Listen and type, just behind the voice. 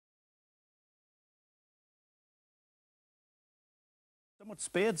somewhat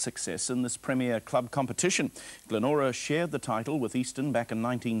spared success in this Premier Club competition. Glenora shared the title with Eastern back in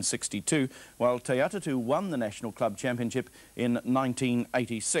 1962, while Te Atatu won the National Club Championship in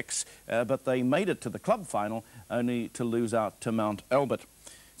 1986. But they made it to the club final, only to lose out to Mount Albert.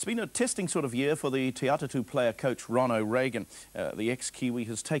 It's been a testing sort of year for the Te Atatu player coach Ron O'Regan. The ex-Kiwi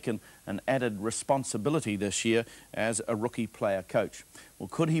has taken an added responsibility this year as a rookie player coach. Well,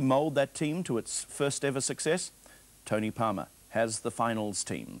 could he mould that team to its first ever success? Tony Palmer has the finals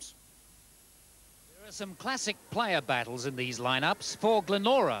teams. There are some classic player battles in these lineups. For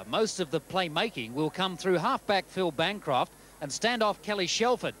Glenora, most of the playmaking will come through halfback Phil Bancroft and standoff Kelly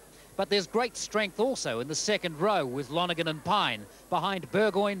Shelford. But there's great strength also in the second row with Lonergan and Pine behind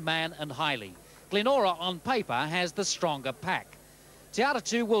Burgoyne, Mann and Hiley. Glenora on paper has the stronger pack. Te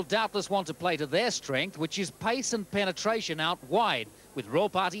Atatu will doubtless want to play to their strength, which is pace and penetration out wide with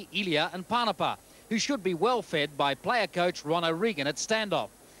Ropati, Ilia and Panapa, who should be well fed by player coach Ron O'Regan at standoff.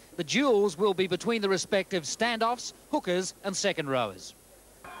 The duels will be between the respective standoffs, hookers and second rowers.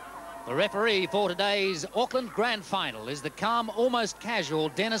 The referee for today's Auckland Grand Final is the calm, almost casual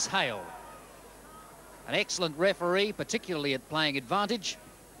Dennis Hale. An excellent referee, particularly at playing advantage.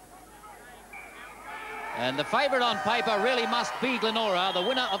 And the favourite on paper really must be Glenora, the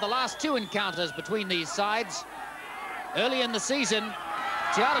winner of the last two encounters between these sides. Early in the season,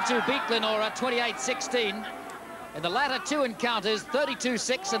 Te Atatu beat Glenora 28-16. In the latter two encounters,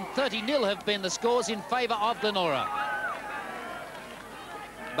 32-6 and 30-0 have been the scores in favour of Glenora.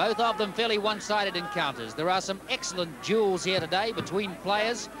 Both of them fairly one-sided encounters. There are some excellent duels here today between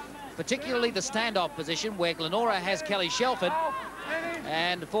players, particularly the standoff position where Glenora has Kelly Shelford,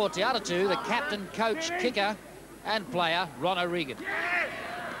 and for Te Atatu, the captain, coach, kicker and player, Ron O'Regan.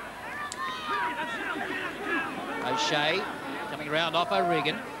 O'Shea coming around off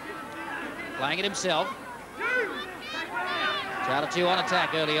O'Regan, playing it himself. Te Atatu on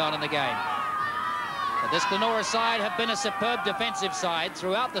attack early on in the game. But this Glenora side have been a superb defensive side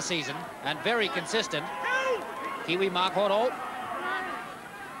throughout the season and very consistent. Kiwi Mark Hoddle.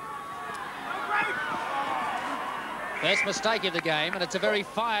 First mistake of the game, and it's a very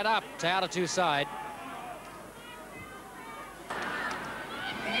fired up Te Atatu side.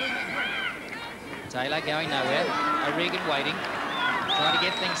 Taylor going nowhere. O'Regan waiting, trying to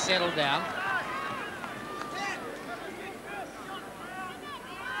get things settled down.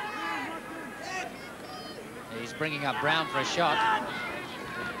 He's bringing up Brown for a shot.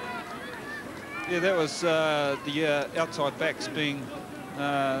 Yeah, that was the outside backs being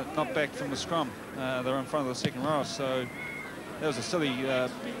not back from the scrum. They're in front of the second row, so that was a silly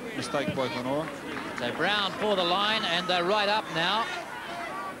mistake by Glenora. So Brown for the line, and they're right up now.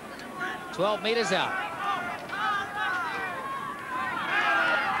 12 metres out.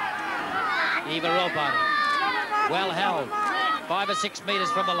 Eva Ropati, well held, 5 or 6 metres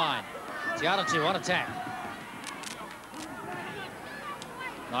from the line. Te Atatu on attack.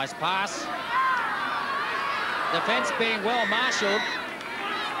 Nice pass. Defence being well marshalled.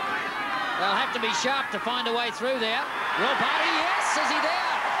 They'll have to be sharp to find a way through there. Ropati, yes, is he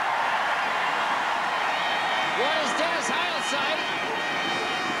there? What does Dennis Hale say?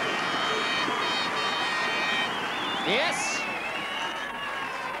 Yes.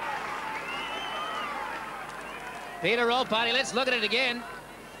 Peter Ropati, let's look at it again.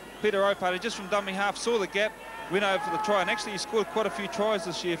 Peter Ropati, just from dummy half, saw the gap, went over for the try, and actually he scored quite a few tries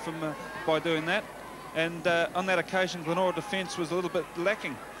this year from by doing that. And on that occasion, Glenora defence was a little bit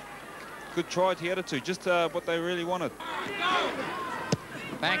lacking. Good try, Te Atatu, just what they really wanted.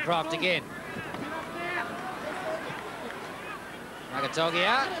 Bancroft again.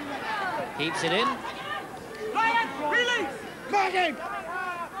 Nakatogia keeps it in. Release! Back in!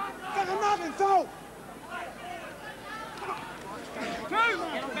 Get him up and throw!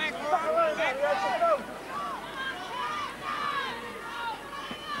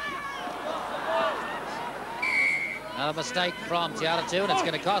 Another mistake from Te Atatu, and it's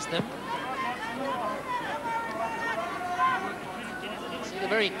going to cost them. See the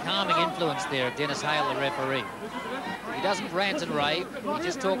very calming influence there of Dennis Hale, the referee. He doesn't rant and rave, he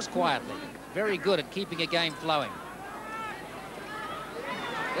just talks quietly. Very good at keeping a game flowing.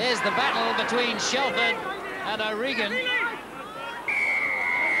 There's the battle between Shelford and O'Regan.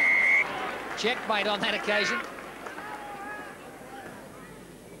 Checkmate on that occasion.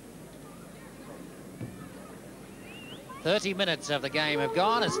 "30 minutes of the game have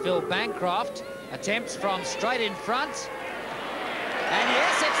gone as Phil Bancroft attempts from straight in front. And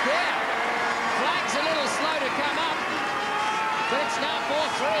yes, it's there. Flag's a little slow to come up, but it's now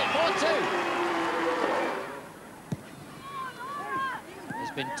 4-3, 4-2.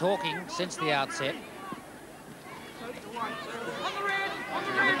 He's been talking since the outset.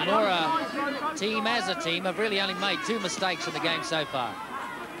 The Glenora team as a team have really only made 2 mistakes in the game so far.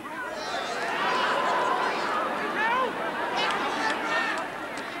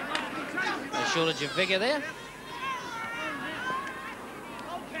 A shortage of vigour there.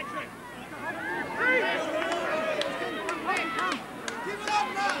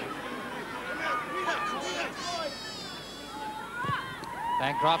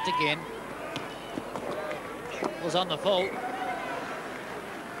 Bancroft again. Was on the full.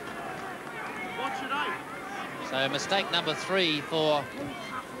 So mistake number 3 for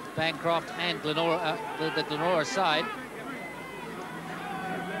Bancroft and Glenora, the Glenora side.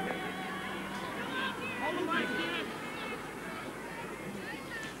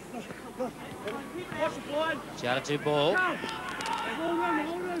 Te Atatu ball.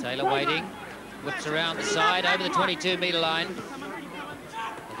 Taylor waiting. Whips around the side over the 22-metre line.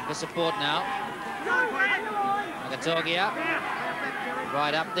 Looking for support now. Magatogia.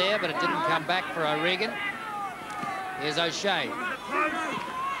 Right up there, but it didn't come back for O'Regan. Here's O'Shea.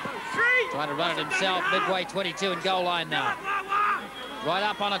 Trying to run it himself, midway 22 and goal line now. Right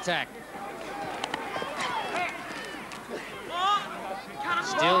up on attack.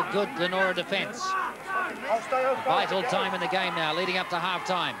 Still good Glenora defence. Vital time in the game now, leading up to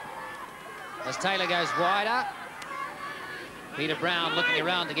half-time. As Taylor goes wider. Peter Brown looking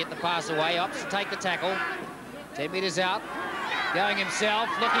around to get the pass away. Opts to take the tackle. 10 metres out. Going himself,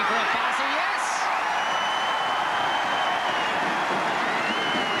 looking for a passer. Yes!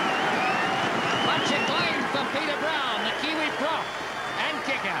 Much acclaim for Peter Brown, the Kiwi prop and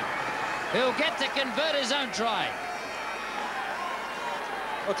kicker, who'll get to convert his own try.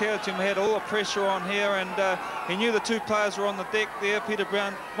 Well, Te Atatu had all the pressure on here, and he knew the 2 players were on the deck there. Peter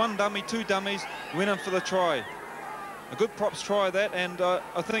Brown, 1 dummy, 2 dummies, went in for the try. A good props try that, and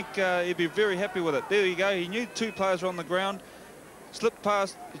I think he'd be very happy with it. There you go, he knew 2 players were on the ground, slipped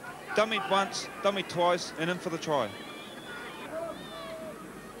past, dummied once, dummied twice, and in for the try.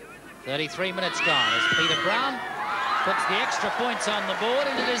 33 minutes gone as Peter Brown puts the extra points on the board,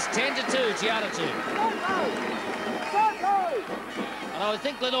 and it is 10-2, Te Atatu. I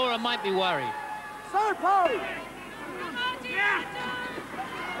think Glenora might be worried. Rolparty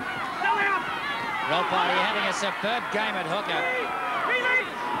having a superb game at hooker.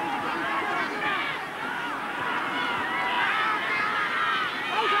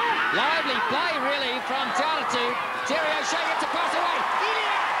 Lively play, really, from Te Atatu. Terry O'Shea gets a pass away.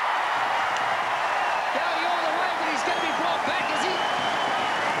 Going all the way, but he's going to be brought back, is he?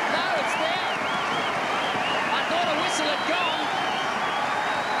 No, it's there. I thought a whistle had gone.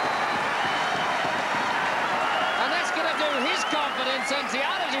 His confidence and Te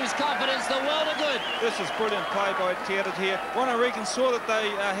Atatu's confidence the world of good. This is brilliant play by Te Atatu here. One O'Regan saw that they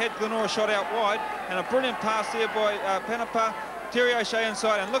had Glenora shot out wide, and a brilliant pass there by Panapa. Terry O'Shea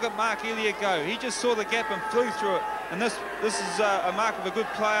inside, and look at Mark Elliott go. He just saw the gap and flew through it. And this is a mark of a good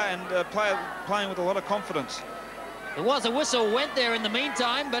player, and a player playing with a lot of confidence. There was a whistle went there in the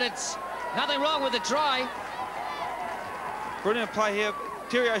meantime, but it's nothing wrong with the try. Brilliant play here.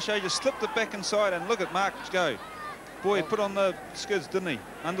 Terry O'Shea just slipped it back inside, and look at Mark go. Boy, he put on the skids, didn't he?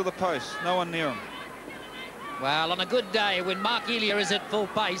 Under the post, no one near him. Well, on a good day, when Mark Elia is at full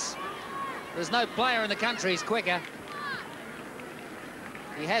pace, there's no player in the country who's quicker.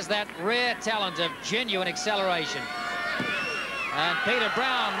 He has that rare talent of genuine acceleration. And Peter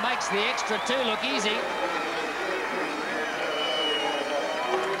Brown makes the extra 2 look easy.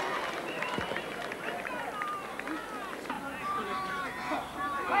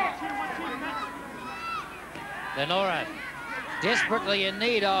 Glenora desperately in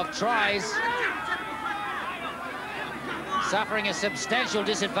need of tries, suffering a substantial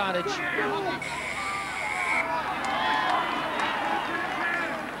disadvantage.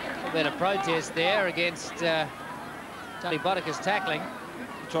 A bit of protest there against Tony Boddica's tackling.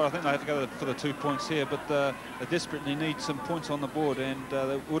 I think they have to go for the 2 points here, but they desperately need some points on the board, and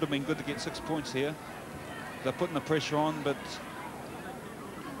it would have been good to get 6 points here. They're putting the pressure on, but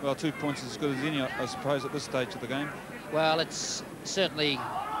well, 2 points is as good as any, I suppose, at this stage of the game. Well, it's certainly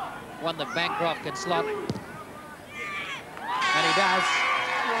one that Bancroft can slot. And he does.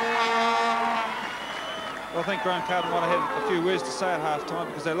 Well, I think Graham Carter might have had a few words to say at half-time,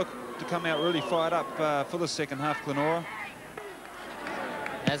 because they look to come out really fired up for the second half, Glenora.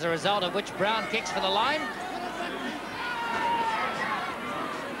 As a result of which Brown kicks for the line.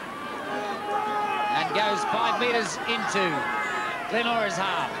 And goes 5 metres into Glenora's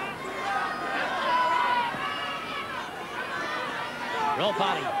half. Roll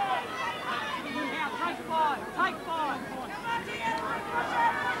party. Take five.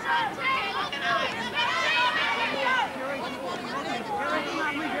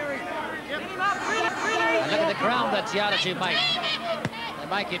 ground that Te Atatu make. They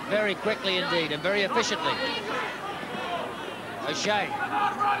make it very quickly indeed and very efficiently. O'Shea.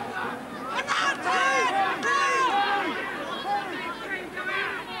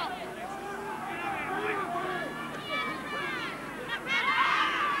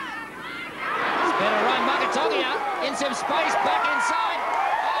 Better run, Makatogia in some space, back inside.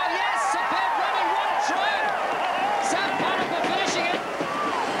 Oh yes, superb running, what a try! Sam Potiphar finishing it.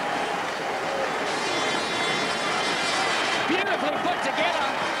 Beautifully put together.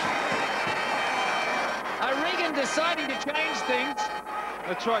 O'Regan deciding to change things.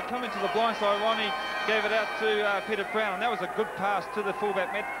 That's right, coming to the blind side, Ronnie gave it out to Peter Brown, and that was a good pass to the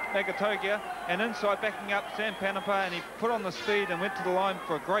fullback, Makatogia, and inside backing up Sam Potiphar, and he put on the speed and went to the line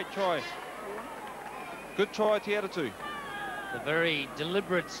for a great try. Good try, Te Atatu. The very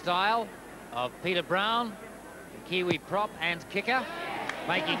deliberate style of Peter Brown, the Kiwi prop and kicker,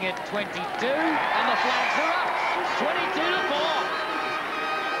 making it 22, and the flags are up. 22-4.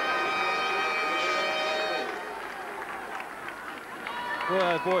 Boy,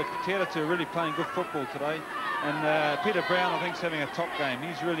 oh boy, Te Atatu really playing good football today. And Peter Brown, I think, is having a top game.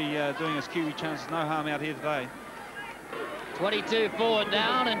 He's really doing his Kiwi chances no harm out here today. 22 forward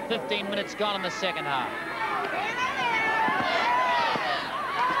down and 15 minutes gone in the second half.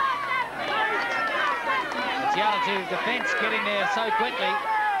 Te Atatu defence getting there so quickly.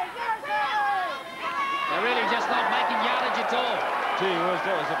 They're really just not making yardage at all. Gee whiz,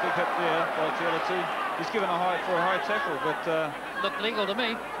 that was a big hit there by Te Atatu. He's given a high tackle, but looked legal to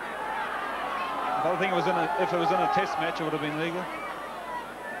me. I think it was if it was in a test match, it would have been legal.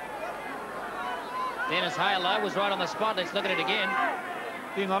 Dennis Halo was right on the spot. Let's look at it again.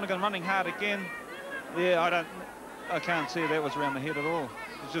 Dean Lonergan running hard again. Yeah, I can't see that was around the head at all.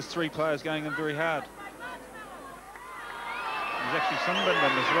 It's just three players going in very hard. He's actually sunburned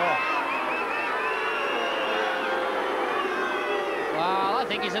them as well. Well, I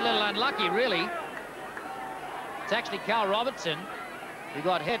think he's a little unlucky, really. It's actually Carl Robertson who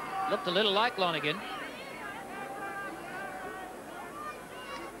got hit. Looked a little like Lonergan.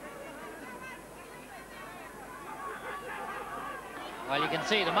 Well, you can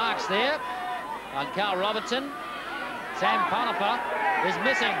see the marks there on Carl Robertson. Sam Potiphar is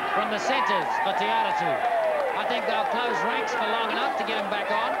missing from the centres for Te Atatu. I think they'll close ranks for long enough to get him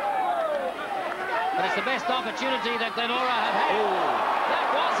back on. But it's the best opportunity that Glenora have had. Ooh. That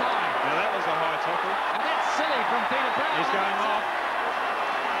was high. Now that was a high tackle. And that's silly from Peter Brown. He's going off.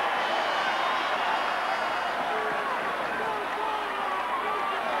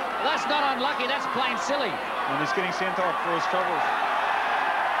 That's not unlucky, that's plain silly. And he's getting sent off for his troubles.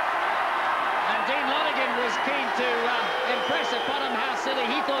 And Dean Lonergan was keen to impress upon him how silly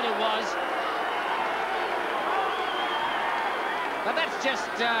he thought it was. But that's just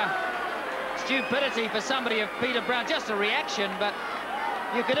stupidity for somebody of Peter Brown. Just a reaction, but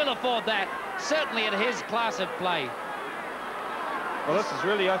you could ill afford that, certainly at his class of play. Well, this has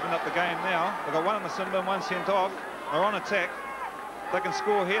really opened up the game now. They've got one in the sin bin, one sent off. They're on attack. If they can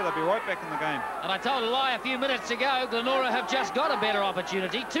score here, they'll be right back in the game. And I told a lie a few minutes ago. Glenora have just got a better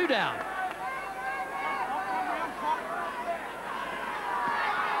opportunity. 2 down.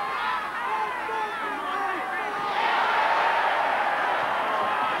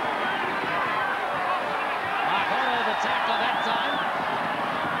 Mark Otto, the tackler that time.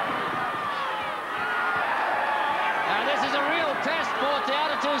 Now this is a real test for Te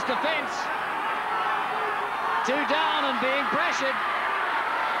Atatu's defence. 2 down and being pressured.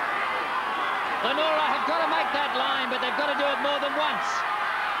 Glenora have got to make that line, but they've got to do it more than once.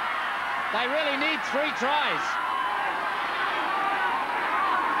 They really need 3 tries.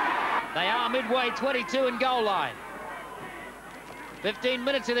 They are midway, 22 and goal line. 15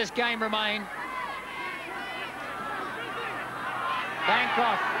 minutes of this game remain.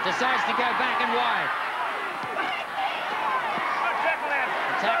 Bancroft decides to go back and wide.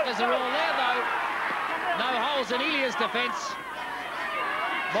 The tacklers are all there, though. No holes in Elia's defence.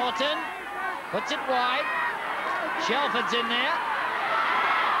 Morton puts it wide. Shelford's in there.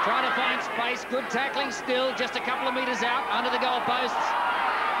 Trying to find space. Good tackling still. Just a couple of metres out under the goalposts.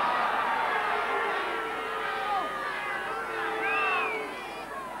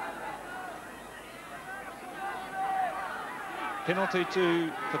 Penalty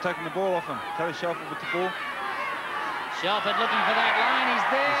for taking the ball off him. Kelly Shelford with the ball. Shelford looking for that line. He's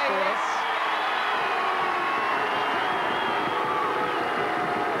there. Yes.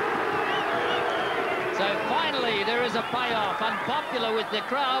 So finally, there is a payoff. Unpopular with the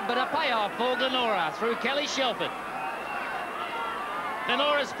crowd, but a payoff for Glenora through Kelly Shelford.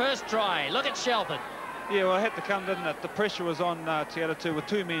 Glenora's first try. Look at Shelford. Yeah, well, it had to come, didn't it? The pressure was on Te Atatu with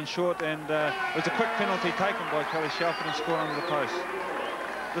 2 men short, and it was a quick penalty taken by Kelly Shelford and scored under the post.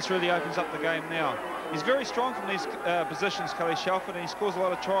 This really opens up the game now. He's very strong from these positions, Kelly Shelford, and he scores a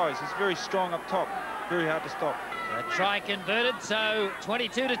lot of tries. He's very strong up top, very hard to stop. A try converted, so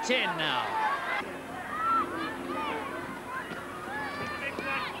 22-10 now.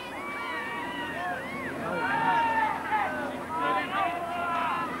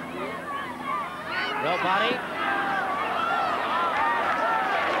 Well, buddy.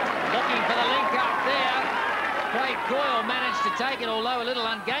 Looking for the link up there. Craig Coyle managed to take it, although a little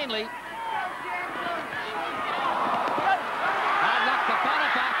ungainly. Hard luck for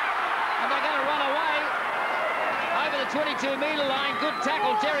Panapa, and they're going to run away over the 22-metre line. Good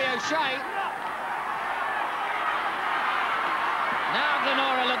tackle, Terry O'Shea. Now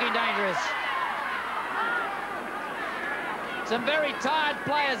Glenora looking dangerous. Some very tired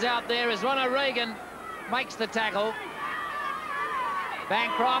players out there as Ron O'Regan makes the tackle.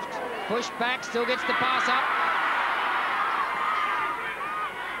 Bancroft pushed back, still gets the pass up.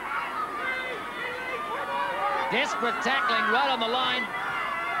 Desperate tackling right on the line.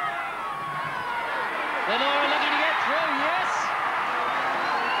 Glenora looking to get through, yes.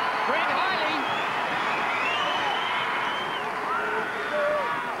 Greg Hiley.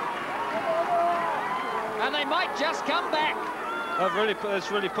 And they might just come back.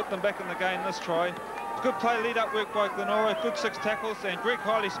 It's really put them back in the game, this try. Good play, lead-up work by Glenora, good 6 tackles, and Greg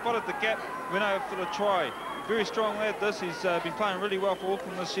Hiley spotted the gap, went over for the try. Very strong lad, this. He's been playing really well for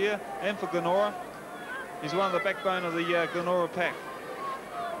Auckland this year and for Glenora. He's one of the backbone of the Glenora pack.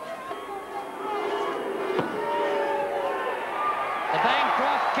 The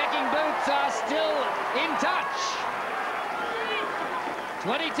Bancroft kicking boots are still in touch.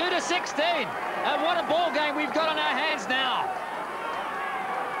 22-16. And what a ball game we've got on our hands now.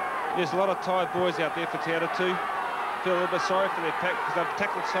 There's a lot of tired boys out there for Te Atatu. Feel a little bit sorry for their pack because they've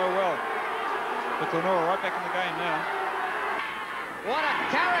tackled so well. But Glenora right back in the game now. What a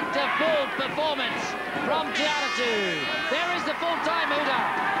character-filled performance from Te Atatu. There is the full-time hooter.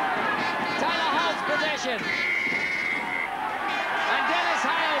 Taylor holds possession. And Dennis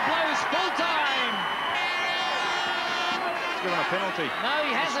Hale blows full-time. He's given a penalty. No,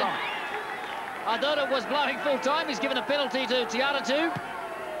 he hasn't. I thought it was blowing full-time. He's given a penalty to Te Atatu.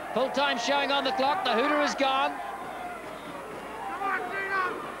 Full-time showing on the clock. The hooter is gone.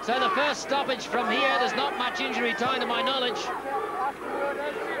 So the first stoppage from here. There's not much injury time to my knowledge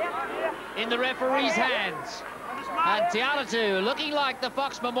in the referee's hands. And Te Atatu looking like the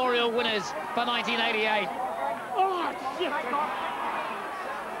Fox Memorial winners for 1988.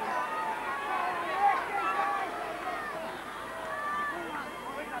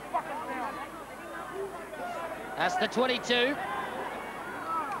 That's the 22.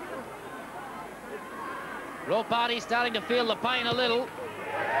 Raw Party starting to feel the pain a little.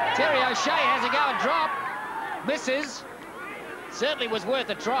 Terry O'Shea has a go and drop. Misses. Certainly was worth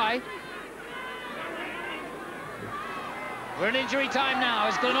a try. We're in injury time now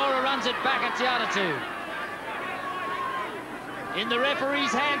as Glenora runs it back at Te Atatu. In the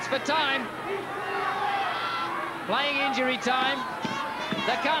referee's hands for time. Playing injury time.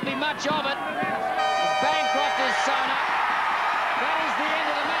 There can't be much of it. As Bancroft is sewn up. That is the end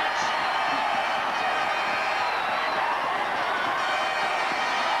of the match.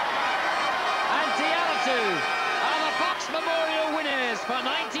 And Te Atatu are the Fox Memorial winners for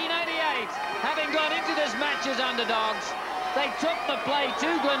 1988. Having gone into this match as underdogs, they took the play to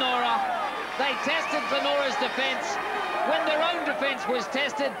Glenora. They tested Glenora's defence. When their own defence was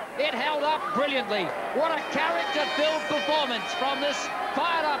tested, it held up brilliantly. What a character-filled performance from this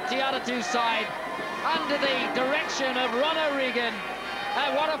fired-up Te Atatu side under the direction of Ron O'Regan.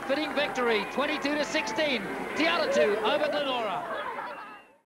 And what a fitting victory, 22-16. Te Atatu over Glenora.